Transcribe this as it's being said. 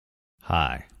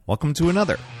Hi, welcome to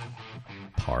another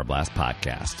Power Blast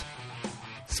podcast.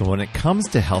 So when it comes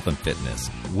to health and fitness,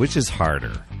 which is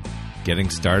harder, getting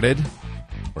started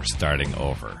or starting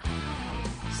over?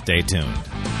 Stay tuned.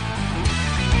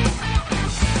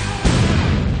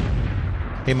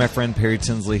 Hey, my friend Perry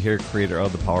Tinsley here, creator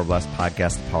of the Power Blast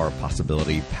podcast, The Power of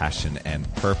Possibility, Passion,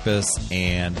 and Purpose.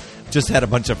 And just had a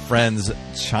bunch of friends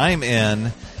chime in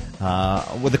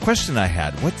with a question I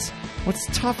had. What's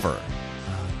tougher?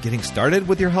 Getting started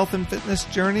with your health and fitness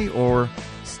journey or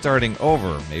starting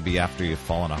over, maybe after you've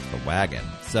fallen off the wagon?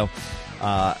 So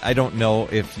I don't know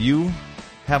if you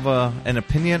have an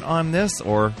opinion on this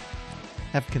or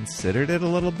have considered it a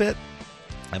little bit.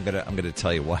 I'm gonna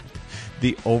tell you what.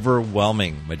 The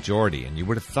overwhelming majority, and you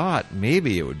would have thought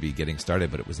maybe it would be getting started,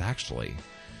 but it was actually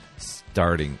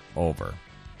starting over.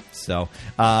 So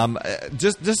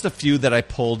just a few that I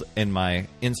pulled in my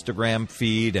Instagram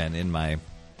feed and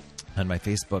on my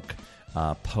Facebook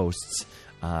posts.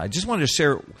 I just wanted to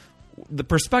share the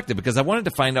perspective because I wanted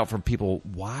to find out from people,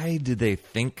 why did they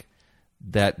think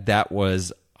that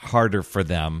was harder for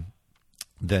them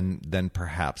than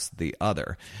perhaps the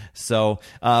other. So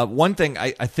one thing,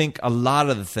 I think a lot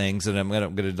of the things, and I'm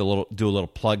going to do a little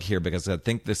plug here because I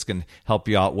think this can help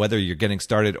you out whether you're getting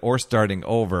started or starting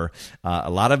over. A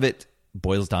lot of it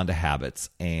boils down to habits,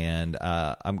 and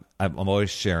I'm always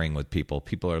sharing with people.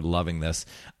 People are loving this.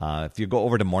 If you go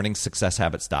over to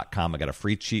morningsuccesshabits.com, I got a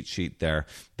free cheat sheet there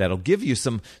that'll give you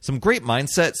some great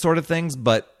mindset sort of things,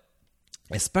 but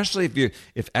especially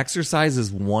if exercise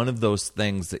is one of those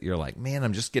things that you're like, man,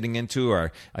 I'm just getting into,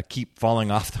 or I keep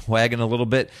falling off the wagon a little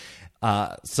bit,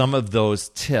 some of those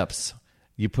tips,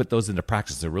 you put those into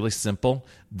practice. They're really simple.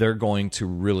 They're going to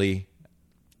really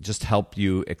just help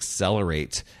you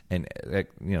accelerate and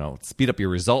speed up your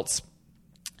results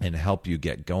and help you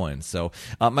get going. So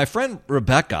my friend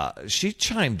Rebecca, she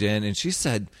chimed in and she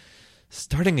said,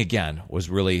 starting again was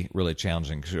really, really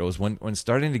challenging. It was when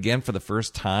starting again for the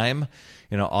first time,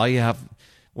 all you have,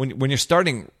 when you're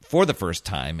starting for the first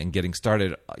time and getting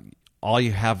started, all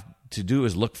you have to do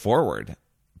is look forward.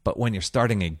 But when you're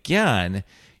starting again,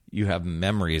 you have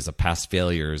memories of past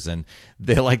failures, and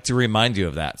they like to remind you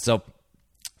of that. So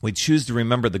we choose to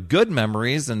remember the good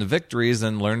memories and the victories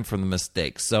and learn from the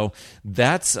mistakes. So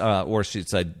that's, or she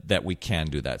said that we can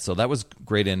do that. So that was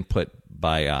great input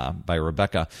by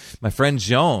Rebecca. My friend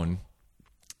Joan,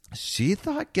 she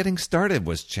thought getting started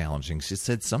was challenging. She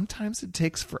said sometimes it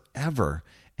takes forever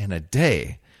and a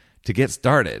day to get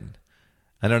started.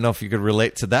 I don't know if you could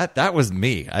relate to that. That was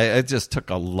me. It just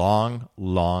took a long,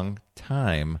 long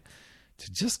time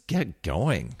to just get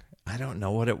going. I don't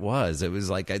know what it was. It was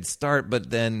like I'd start, but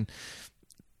then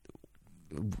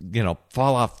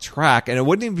fall off track, and I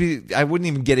wouldn't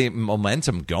even get any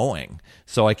momentum going.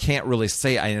 So I can't really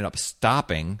say I ended up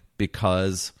stopping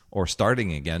or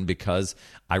starting again because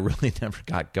I really never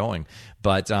got going.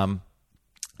 But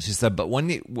she said, but when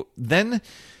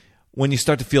you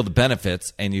start to feel the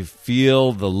benefits and you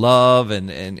feel the love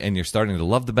and you're starting to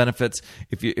love the benefits,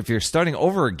 if you're starting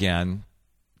over again,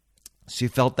 she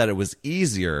felt that it was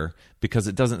easier because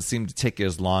it doesn't seem to take you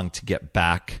as long to get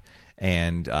back,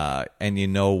 and you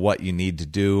know what you need to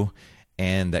do,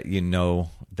 and that you know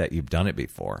that you've done it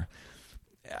before.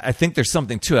 I think there's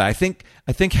something to it. I think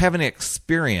having an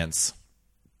experience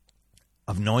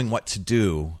of knowing what to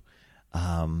do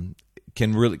can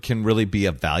really be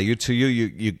of value to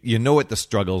you. You know what the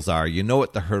struggles are, you know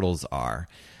what the hurdles are.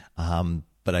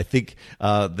 But I think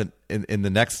in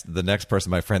the next person,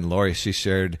 my friend Lori, she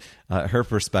shared her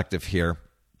perspective here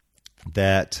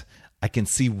that I can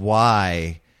see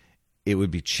why it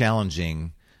would be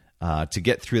challenging to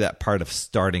get through that part of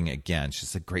starting again. She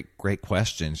said, great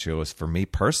question. She was, for me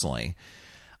personally,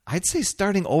 I'd say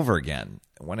starting over again.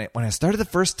 When I started the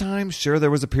first time, sure, there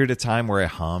was a period of time where I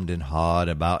hummed and hawed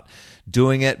about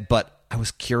doing it, but I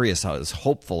was curious. I was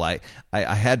hopeful. I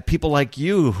had people like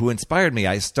you who inspired me.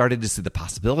 I started to see the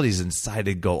possibilities and decided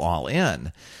to go all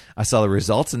in. I saw the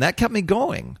results, and that kept me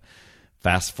going.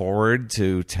 Fast forward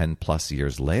to 10 plus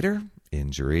years later,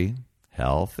 injury,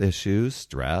 health issues,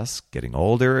 stress, getting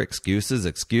older,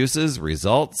 excuses,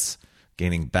 results,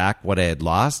 gaining back what I had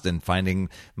lost and finding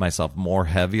myself more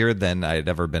heavier than I had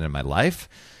ever been in my life,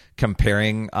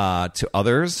 comparing to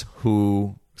others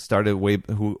who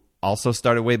also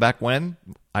started way back when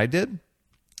I did,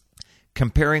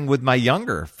 comparing with my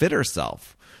younger, fitter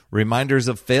self, reminders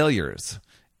of failures.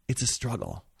 It's a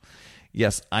struggle.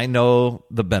 Yes, I know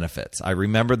the benefits. I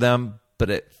remember them, but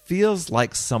it feels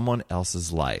like someone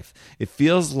else's life. It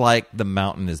feels like the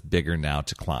mountain is bigger now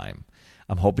to climb.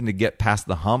 I'm hoping to get past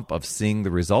the hump of seeing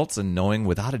the results and knowing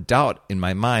without a doubt in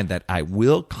my mind that I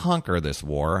will conquer this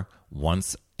war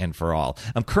once and for all.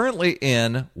 I'm currently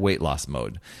in weight loss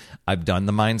mode. I've done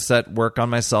the mindset work on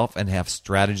myself and have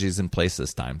strategies in place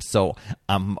this time. So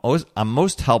I'm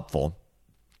most helpful.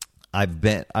 I'm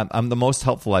the most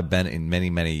helpful I've been in many,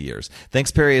 many years. Thanks,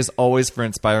 Perry, as always, for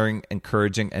inspiring,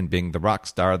 encouraging, and being the rock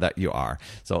star that you are.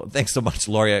 So thanks so much,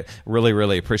 Lori. I really,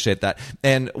 really appreciate that.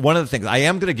 And one of the things, I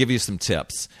am going to give you some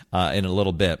tips in a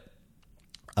little bit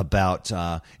about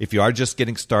if you are just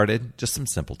getting started, just some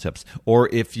simple tips, or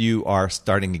if you are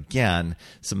starting again,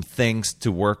 some things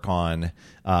to work on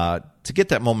to get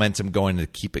that momentum going and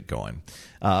to keep it going.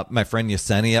 My friend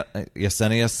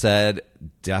Yesenia said,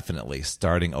 definitely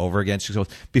starting over again. She goes,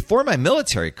 before my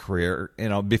military career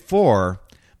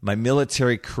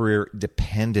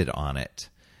depended on it.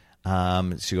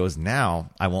 She goes, now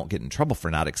I won't get in trouble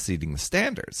for not exceeding the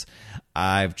standards.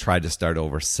 I've tried to start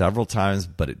over several times,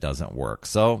 but it doesn't work.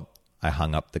 So I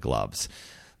hung up the gloves.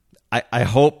 I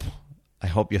hope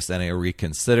Yesenia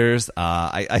reconsiders.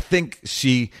 I think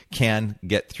she can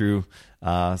get through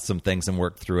some things and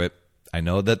work through it. I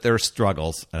know that there are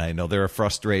struggles, and I know there are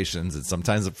frustrations, and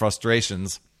sometimes the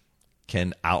frustrations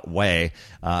can outweigh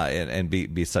and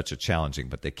be such a challenging,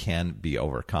 but they can be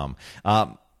overcome.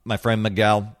 My friend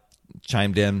Miguel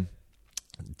chimed in,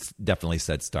 definitely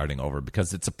said starting over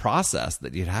because it's a process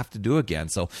that you'd have to do again.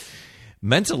 So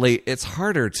mentally, it's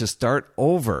harder to start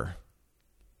over.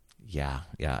 Yeah.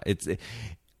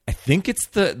 I think it's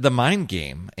the mind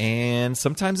game, and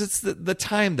sometimes it's the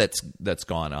time that's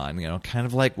gone on. Kind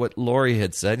of like what Lori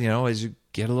had said. As you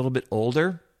get a little bit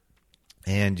older,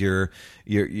 and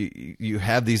you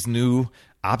have these new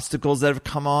obstacles that have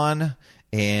come on,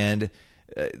 and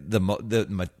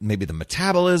maybe the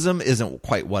metabolism isn't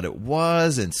quite what it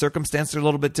was, and circumstances are a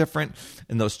little bit different,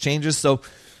 and those changes. So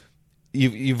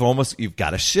you've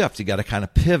got to shift. You got to kind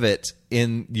of pivot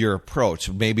in your approach.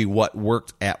 Maybe what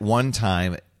worked at one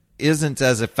time isn't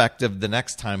as effective the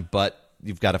next time, but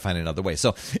you've got to find another way.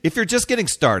 So if you're just getting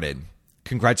started,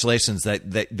 congratulations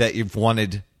that you've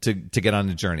wanted to get on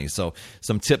the journey. So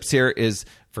some tips here is,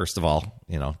 first of all,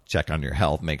 check on your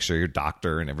health, make sure your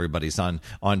doctor and everybody's on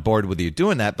board with you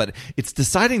doing that. But it's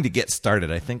deciding to get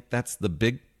started. I think that's the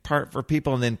big part for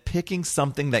people. And then picking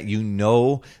something that you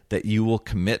know that you will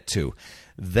commit to.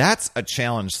 That's a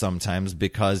challenge sometimes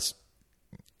because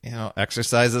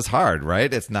exercise is hard,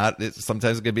 right? It's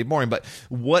sometimes it can be boring, but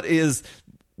what's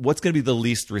going to be the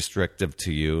least restrictive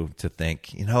to you to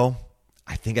think,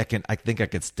 I think I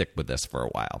can stick with this for a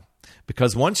while.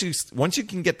 Because once you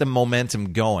can get the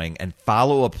momentum going and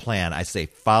follow a plan, I say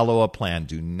follow a plan.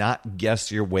 Do not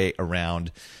guess your way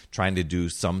around trying to do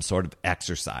some sort of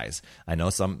exercise. I know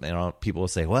some people will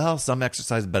say, well, some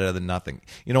exercise is better than nothing.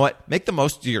 You know what? Make the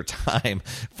most of your time.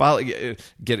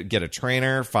 Get a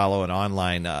trainer, follow an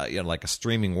online like a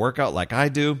streaming workout like I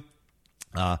do.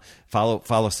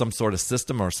 Follow some sort of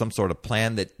system or some sort of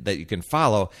plan that you can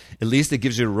follow. At least it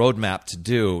gives you a roadmap to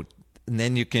do, and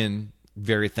then you can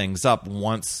vary things up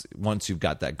once you've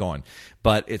got that going.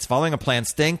 But it's following a plan,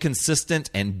 staying consistent,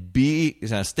 and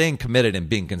staying committed and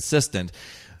being consistent,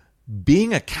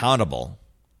 being accountable.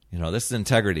 This is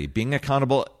integrity. Being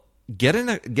accountable. Get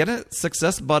a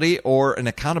success buddy or an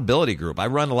accountability group. I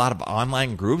run a lot of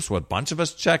online groups where a bunch of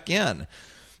us check in,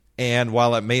 and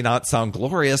while it may not sound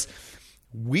glorious,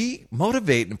 we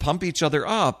motivate and pump each other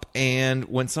up. And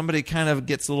when somebody kind of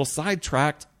gets a little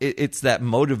sidetracked, it's that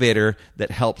motivator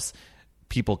that helps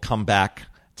people come back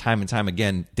time and time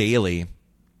again daily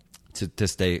to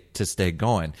stay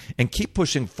going and keep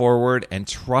pushing forward and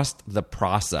trust the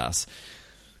process.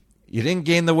 You didn't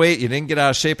gain the weight, you didn't get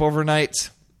out of shape overnight.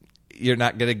 You're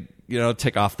not going to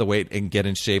take off the weight and get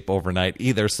in shape overnight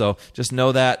either. So just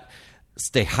know that.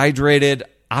 Stay hydrated.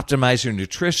 Optimize your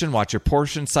nutrition, watch your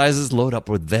portion sizes, load up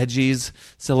with veggies,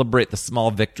 celebrate the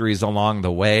small victories along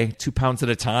the way, 2 pounds at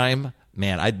a time.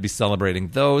 Man, I'd be celebrating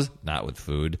those, not with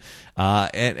food,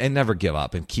 and never give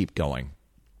up and keep going.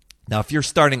 Now, if you're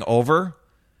starting over,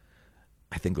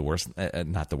 I think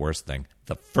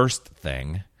the first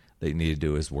thing that you need to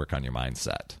do is work on your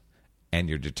mindset and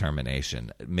your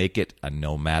determination. Make it a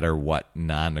no matter what,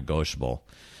 non-negotiable.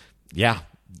 Yeah.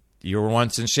 You were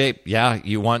once in shape. Yeah,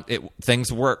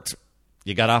 things worked.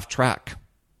 You got off track.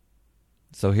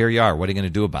 So here you are. What are you going to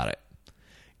do about it?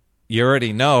 You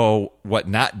already know what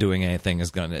not doing anything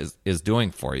is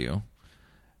doing for you.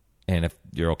 And if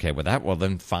you're okay with that, well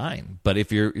then fine. But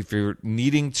if you're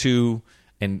needing to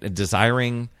and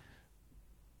desiring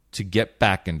to get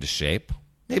back into shape,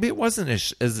 maybe it wasn't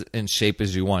as in shape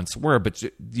as you once were, but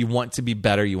you want to be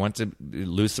better, you want to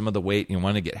lose some of the weight, you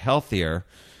want to get healthier.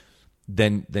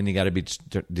 then you got to be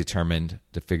determined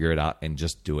to figure it out and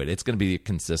just do it. It's going to be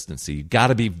consistency. You got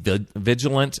to be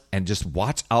vigilant and just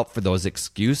watch out for those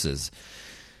excuses.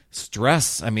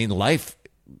 Stress, life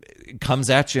comes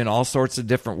at you in all sorts of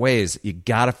different ways. You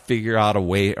got to figure out a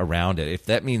way around it. If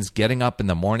that means getting up in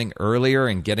the morning earlier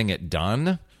and getting it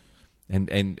done and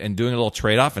doing a little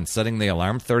trade-off and setting the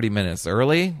alarm 30 minutes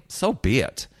early, so be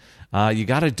it. You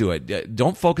got to do it.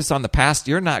 Don't focus on the past.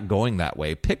 You're not going that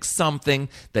way. Pick something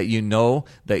that you know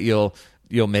that you'll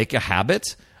make a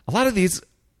habit. A lot of these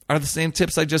are the same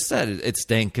tips I just said. It's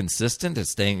staying consistent.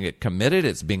 It's staying committed.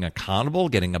 It's being accountable,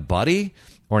 getting a buddy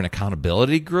or an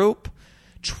accountability group,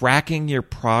 tracking your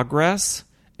progress,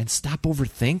 and stop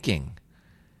overthinking.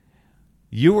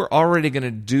 You are already going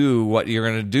to do what you're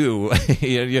going to do.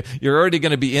 You're already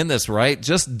going to be in this, right?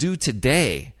 Just do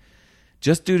today.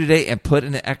 Just do today and put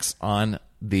an X on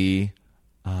the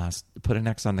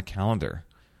calendar.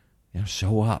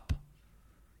 Show up.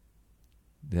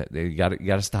 You got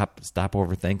to stop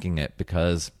overthinking it,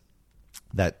 because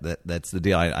that's the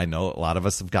deal. I know a lot of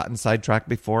us have gotten sidetracked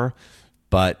before,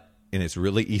 and it's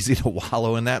really easy to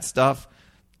wallow in that stuff.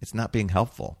 It's not being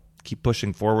helpful. Keep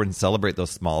pushing forward and celebrate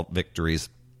those small victories,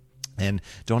 and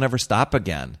don't ever stop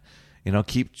again.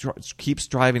 Keep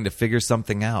striving to figure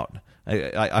something out.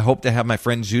 I hope to have my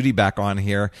friend Judy back on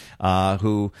here,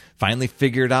 who finally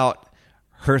figured out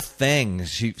her thing.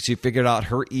 She figured out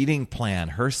her eating plan,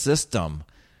 her system,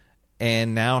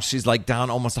 and now she's down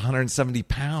almost 170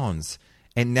 pounds,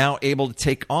 and now able to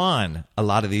take on a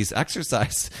lot of these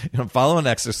exercise, follow an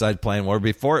exercise plan, where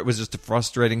before it was just a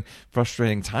frustrating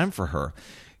time for her.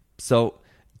 So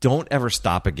don't ever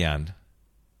stop again.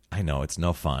 I know it's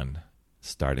no fun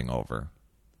starting over,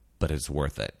 but it's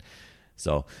worth it.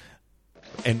 So,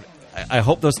 and I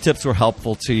hope those tips were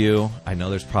helpful to you. I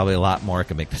know there's probably a lot more. I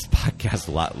could make this podcast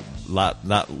a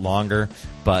lot longer,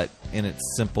 but in its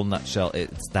simple nutshell,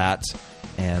 it's that.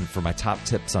 And for my top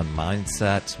tips on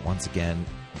mindset, once again,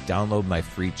 download my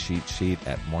free cheat sheet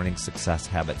at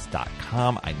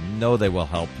morningsuccesshabits.com. I know they will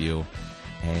help you,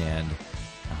 and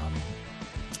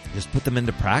just put them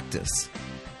into practice.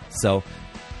 So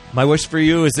my wish for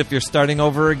you is, if you're starting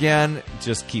over again,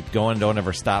 just keep going. Don't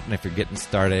ever stop. And if you're getting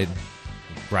started,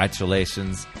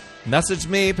 congratulations. Message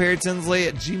me,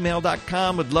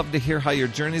 perrytinsley@gmail.com. Would love to hear how your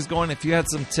journey's going. If you had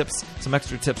some tips, some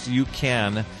extra tips, you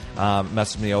can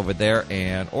message me over there,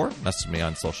 or message me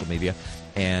on social media,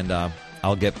 and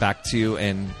I'll get back to you.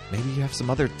 And maybe you have some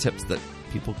other tips that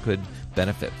people could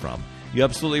benefit from. You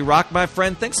absolutely rock, my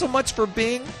friend. Thanks so much for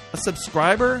being a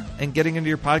subscriber and getting into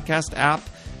your podcast app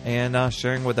and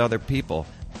sharing with other people.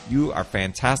 You are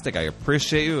fantastic. I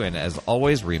appreciate you. And as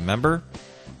always, remember,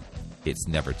 it's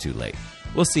never too late.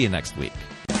 We'll see you next week.